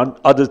aggregate demand,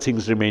 other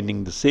things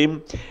remaining the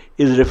same,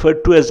 is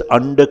referred to as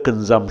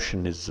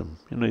underconsumptionism.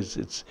 You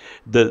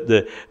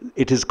know,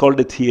 it is called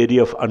a theory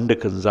of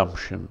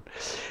underconsumption.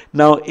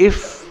 Now,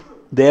 if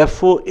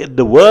therefore at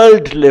the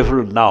world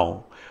level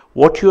now,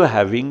 what you are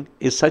having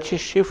is such a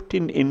shift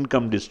in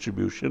income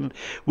distribution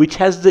which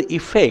has the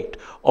effect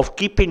of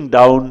keeping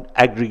down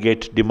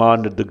aggregate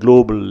demand at the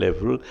global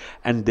level,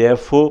 and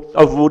therefore,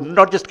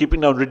 not just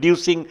keeping down,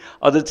 reducing,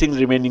 other things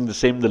remaining the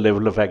same, the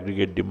level of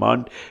aggregate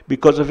demand,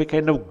 because of a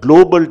kind of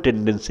global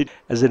tendency.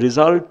 As a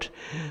result,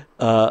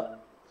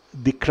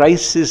 the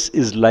crisis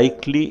is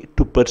likely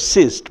to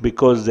persist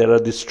because there are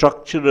the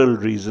structural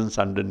reasons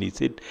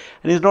underneath it.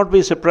 And it's not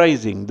very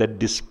surprising that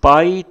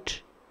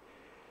despite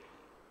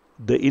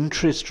the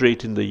interest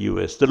rate in the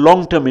US, the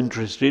long-term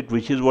interest rate,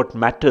 which is what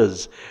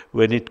matters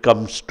when it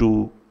comes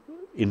to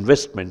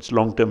investments,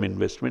 long-term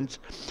investments,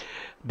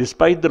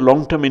 despite the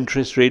long-term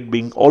interest rate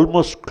being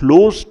almost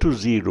close to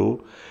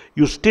zero,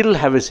 you still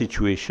have a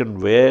situation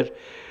where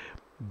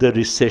the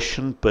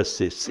recession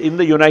persists. In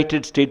the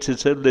United States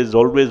itself, there's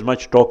always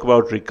much talk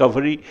about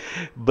recovery,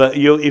 but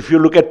if you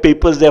look at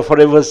papers, they're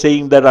forever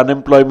saying that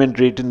unemployment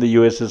rate in the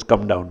US has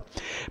come down.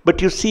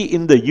 But you see,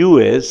 in the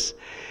US,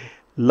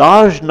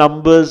 large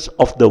numbers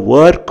of the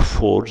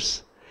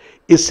workforce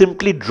is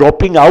simply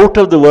dropping out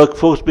of the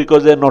workforce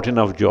because there are not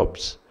enough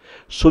jobs.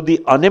 So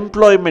the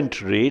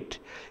unemployment rate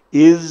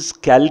is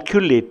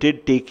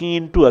calculated taking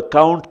into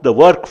account the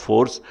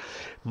workforce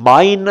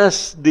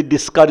minus the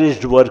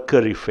discouraged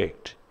worker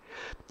effect.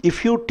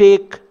 If you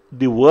take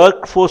the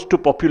workforce to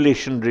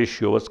population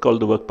ratio, what's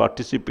called the work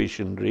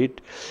participation rate,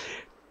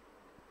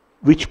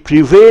 which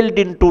prevailed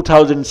in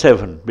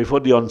 2007, before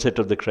the onset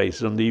of the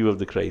crisis, on the eve of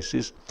the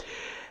crisis,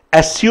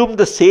 assume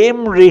the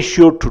same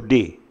ratio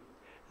today,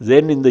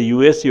 then in the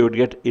US you would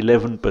get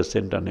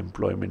 11%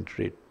 unemployment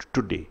rate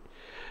today.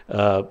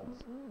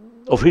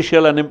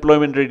 Official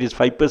unemployment rate is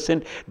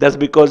 5%. That's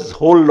because a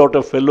whole lot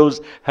of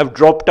fellows have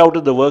dropped out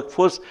of the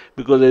workforce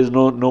because there is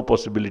no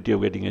possibility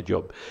of getting a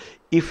job.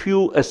 If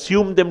you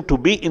assume them to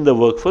be in the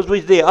workforce,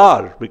 which they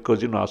are,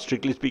 because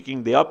strictly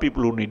speaking they are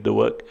people who need the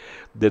work,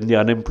 then the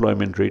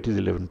unemployment rate is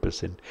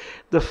 11%.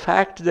 The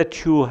fact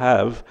that you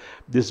have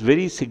this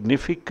very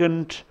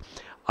significant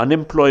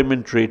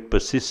unemployment rate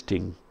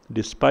persisting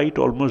despite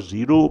almost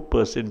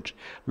 0%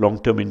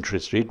 long-term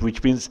interest rate,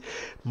 which means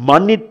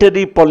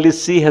monetary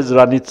policy has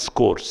run its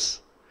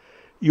course.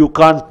 You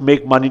can't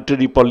make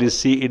monetary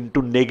policy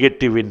into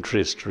negative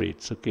interest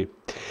rates. Okay.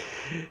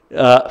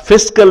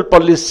 Fiscal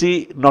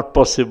policy, not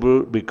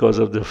possible because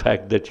of the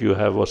fact that you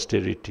have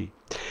austerity.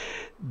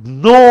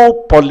 No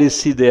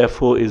policy,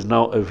 therefore, is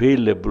now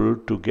available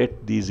to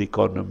get these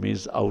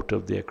economies out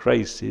of their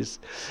crisis.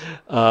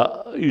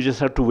 You just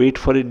have to wait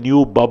for a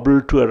new bubble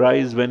to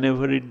arise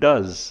whenever it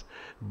does.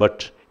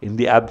 But in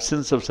the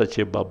absence of such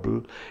a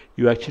bubble,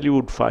 you actually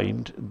would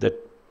find that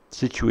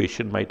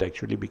situation might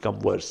actually become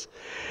worse.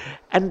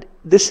 And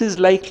this is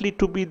likely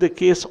to be the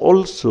case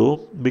also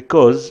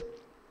because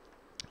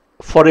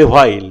for a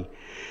while,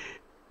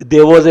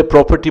 there was a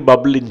property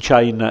bubble in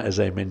China, as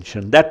I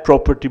mentioned. That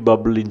property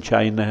bubble in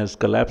China has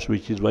collapsed,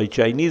 which is why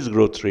Chinese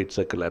growth rates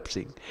are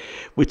collapsing.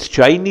 With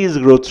Chinese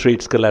growth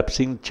rates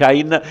collapsing,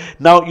 China,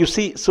 now you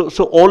see, so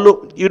all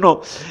of,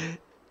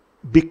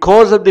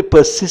 because of the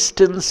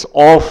persistence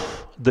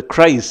of the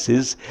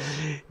crisis,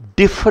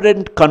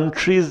 different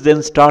countries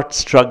then start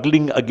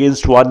struggling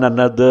against one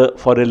another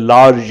for a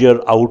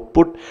larger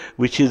output,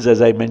 which is,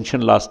 as I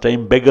mentioned last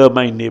time, beggar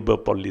my neighbor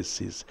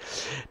policies.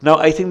 Now,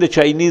 I think the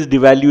Chinese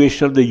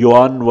devaluation of the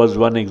yuan was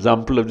one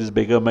example of this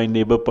beggar my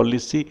neighbor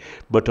policy,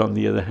 but on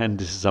the other hand,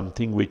 this is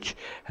something which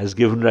has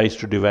given rise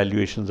to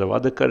devaluations of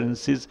other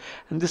currencies,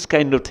 and this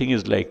kind of thing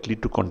is likely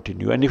to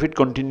continue. And if it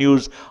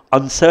continues,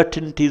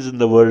 uncertainties in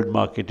the world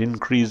market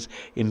increase,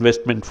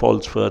 investment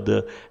falls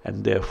further,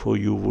 and therefore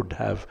you would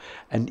have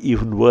an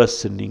even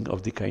worsening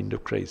of the kind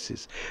of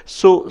crisis.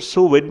 So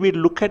when we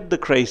look at the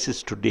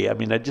crisis today, I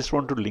mean, I just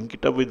want to link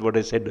it up with what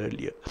I said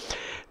earlier,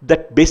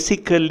 that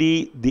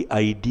basically the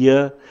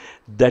idea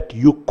that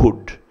you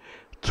could,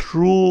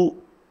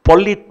 through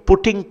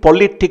putting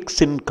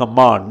politics in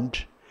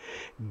command,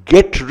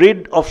 get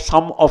rid of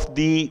some of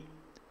the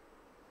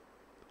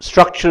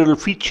structural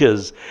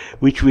features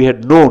which we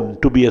had known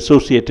to be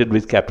associated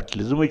with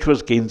capitalism, which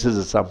was Keynes's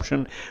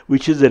assumption,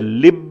 which is a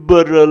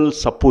liberal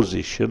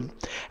supposition,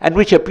 and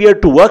which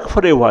appeared to work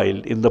for a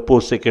while in the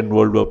post-Second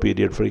World War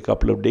period for a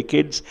couple of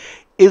decades,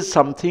 is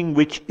something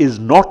which is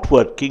not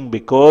working,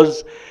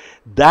 because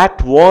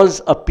that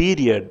was a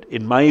period,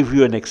 in my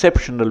view, an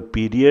exceptional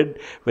period,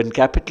 when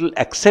capital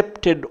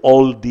accepted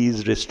all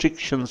these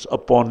restrictions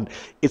upon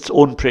its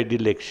own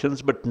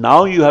predilections. But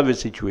now you have a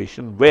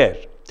situation where,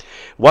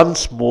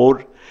 once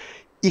more,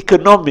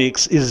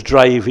 economics is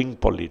driving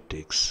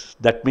politics.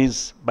 That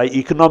means, by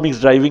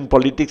economics driving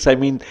politics, I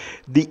mean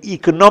the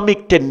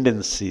economic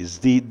tendencies,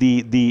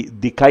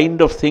 the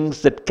kind of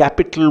things that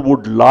capital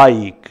would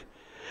like,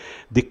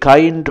 the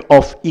kind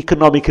of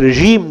economic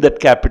regime that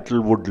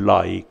capital would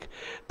like,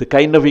 the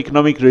kind of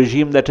economic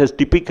regime that has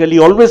typically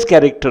always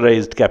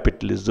characterized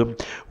capitalism,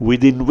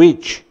 within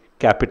which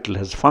capital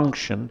has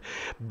functioned,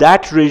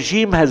 that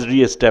regime has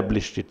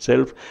re-established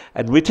itself,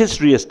 and with its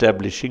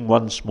re-establishing,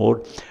 once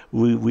more,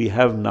 we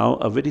have now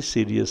a very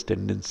serious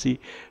tendency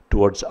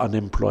towards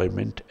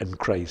unemployment and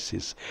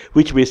crisis,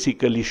 which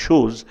basically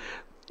shows,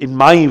 in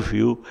my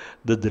view,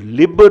 that the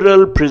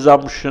liberal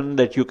presumption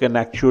that you can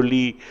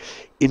actually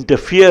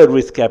interfere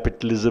with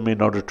capitalism in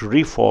order to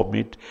reform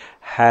it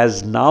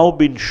has now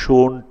been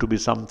shown to be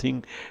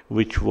something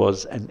which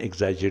was an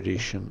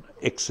exaggeration,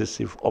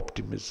 excessive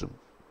optimism.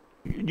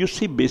 You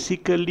see,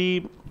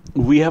 basically,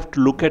 we have to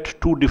look at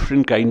two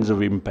different kinds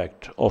of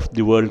impact of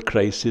the world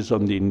crisis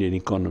on the Indian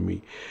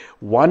economy.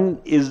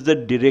 One is the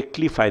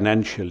directly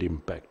financial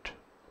impact.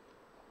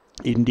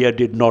 India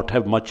did not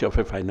have much of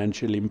a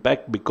financial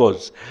impact,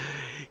 because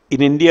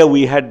in India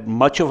we had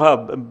much of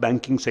our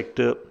banking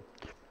sector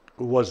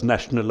was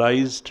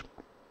nationalized.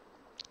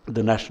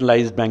 The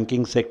nationalized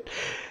banking sector,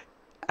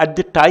 at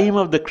the time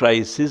of the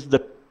crisis,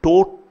 the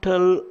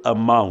total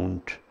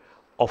amount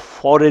of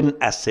foreign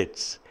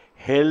assets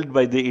held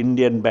by the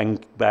Indian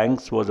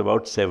banks was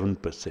about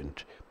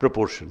 7%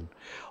 proportion.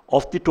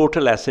 Of the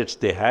total assets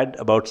they had,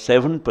 about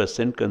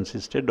 7%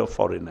 consisted of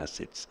foreign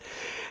assets.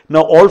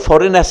 Now, all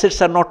foreign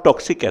assets are not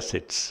toxic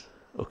assets.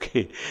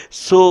 Okay,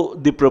 so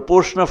the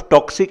proportion of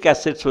toxic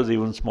assets was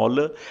even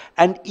smaller,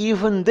 and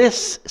even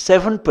this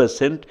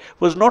 7%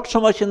 was not so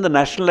much in the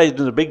nationalized,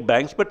 in the big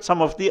banks, but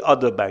some of the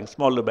other banks,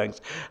 smaller banks.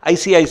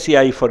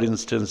 ICICI, for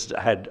instance,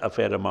 had a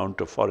fair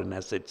amount of foreign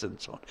assets and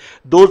so on.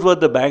 Those were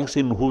the banks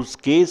in whose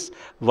case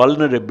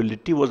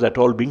vulnerability was at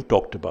all being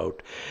talked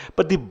about.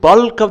 But the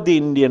bulk of the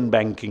Indian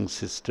banking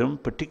system,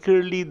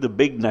 particularly the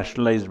big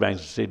nationalized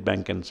banks, State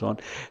Bank and so on,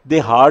 they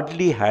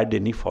hardly had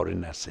any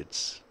foreign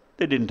assets.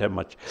 They didn't have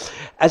much.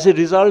 As a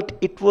result,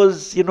 it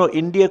was,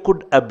 India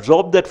could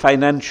absorb that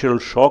financial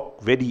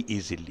shock very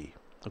easily.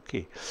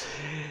 Okay.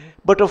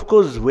 But of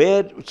course,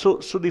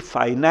 so the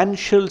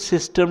financial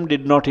system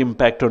did not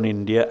impact on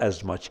India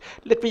as much.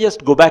 Let me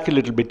just go back a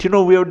little bit.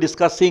 We were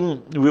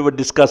discussing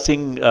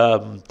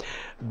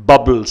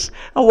bubbles.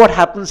 Now, what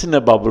happens in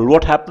a bubble?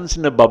 What happens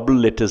in a bubble,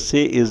 let us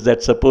say, is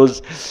that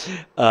suppose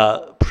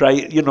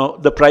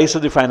the price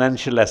of the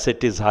financial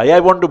asset is high. I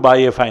want to buy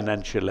a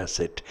financial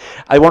asset.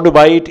 I want to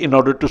buy it in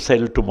order to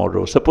sell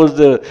tomorrow. Suppose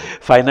the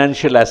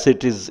financial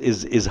asset is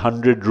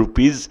 100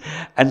 rupees,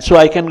 and so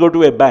I can go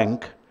to a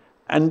bank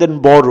and then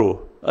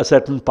borrow a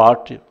certain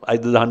part,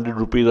 either the 100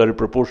 rupees or a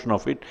proportion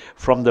of it,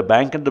 from the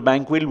bank, and the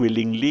bank will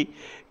willingly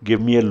give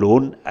me a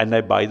loan, and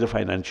I buy the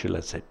financial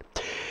asset.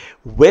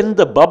 When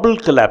the bubble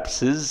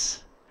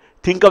collapses,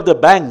 think of the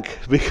bank,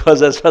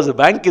 because as far as the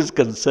bank is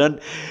concerned,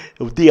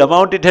 the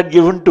amount it had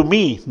given to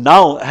me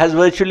now has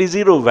virtually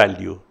zero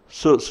value.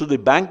 So the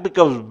bank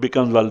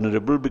becomes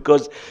vulnerable,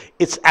 because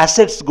its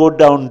assets go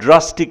down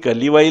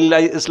drastically while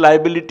its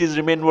liabilities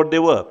remain what they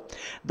were.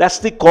 That's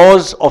the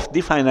cause of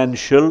the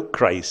financial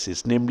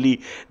crisis,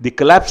 namely the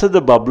collapse of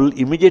the bubble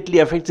immediately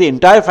affects the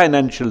entire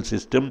financial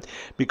system,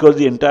 because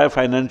the entire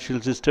financial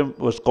system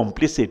was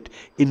complicit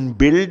in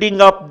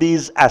building up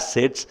these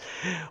assets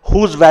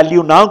whose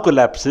value now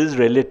collapses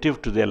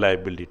relative to their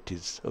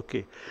liabilities.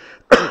 Okay.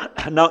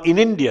 Now, in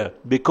India,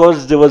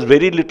 because there was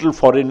very little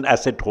foreign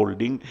asset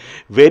holding,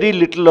 very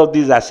little of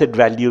these asset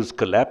values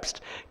collapsed.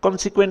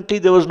 Consequently,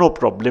 there was no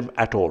problem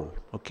at all.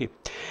 Okay.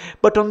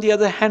 But on the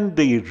other hand,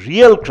 the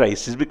real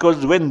crisis,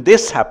 because when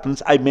this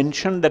happens, I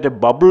mentioned that a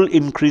bubble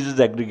increases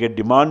aggregate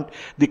demand.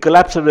 The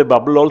collapse of a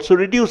bubble also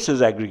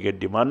reduces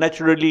aggregate demand.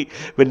 Naturally,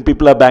 when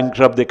people are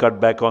bankrupt, they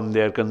cut back on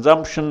their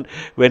consumption.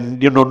 When,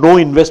 no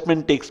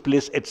investment takes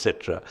place,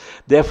 etc.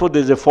 Therefore,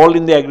 there's a fall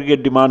in the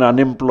aggregate demand,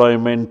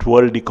 unemployment,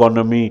 world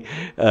economy,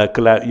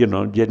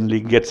 generally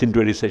gets into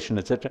a recession,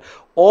 etc.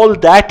 All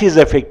that is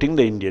affecting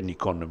the Indian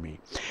economy.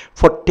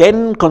 For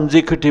 10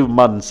 consecutive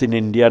months in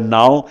India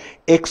now,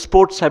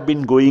 exports have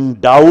been going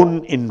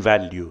down in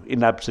value,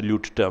 in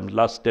absolute terms,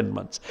 last 10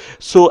 months.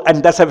 So,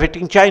 and that's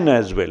affecting China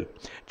as well.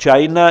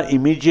 China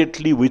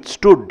immediately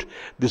withstood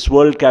this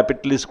world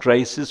capitalist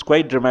crisis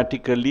quite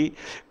dramatically,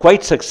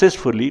 quite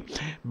successfully,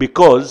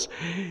 because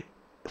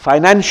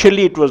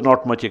financially it was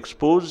not much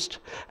exposed,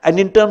 and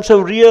in terms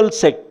of real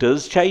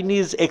sectors,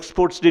 Chinese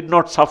exports did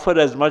not suffer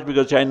as much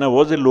because China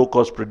was a low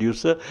cost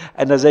producer,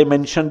 and as I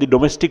mentioned, the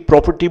domestic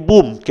property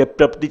boom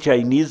kept up the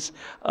Chinese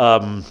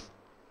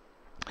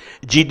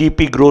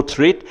GDP growth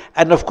rate,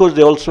 and of course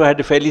they also had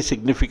a fairly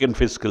significant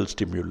fiscal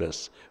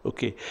stimulus.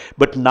 Okay,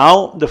 but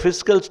now the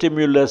fiscal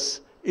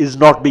stimulus is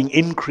not being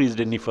increased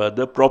any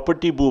further.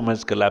 Property boom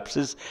has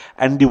collapses,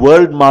 and the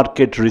world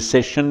market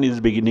recession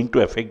is beginning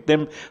to affect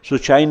them. So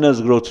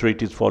China's growth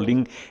rate is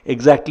falling.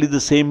 Exactly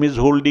the same is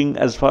holding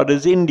as far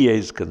as India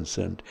is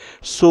concerned.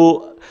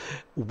 So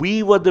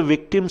we were the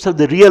victims of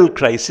the real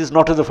crisis,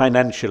 not of the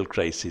financial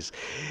crisis.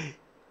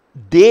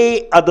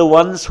 They are the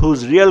ones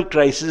whose real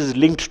crisis is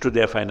linked to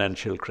their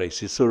financial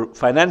crisis. So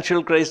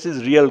financial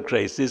crisis, real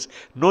crisis,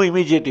 no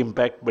immediate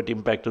impact, but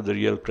impact of the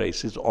real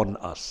crisis on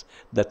us.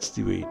 That's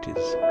the way it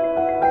is.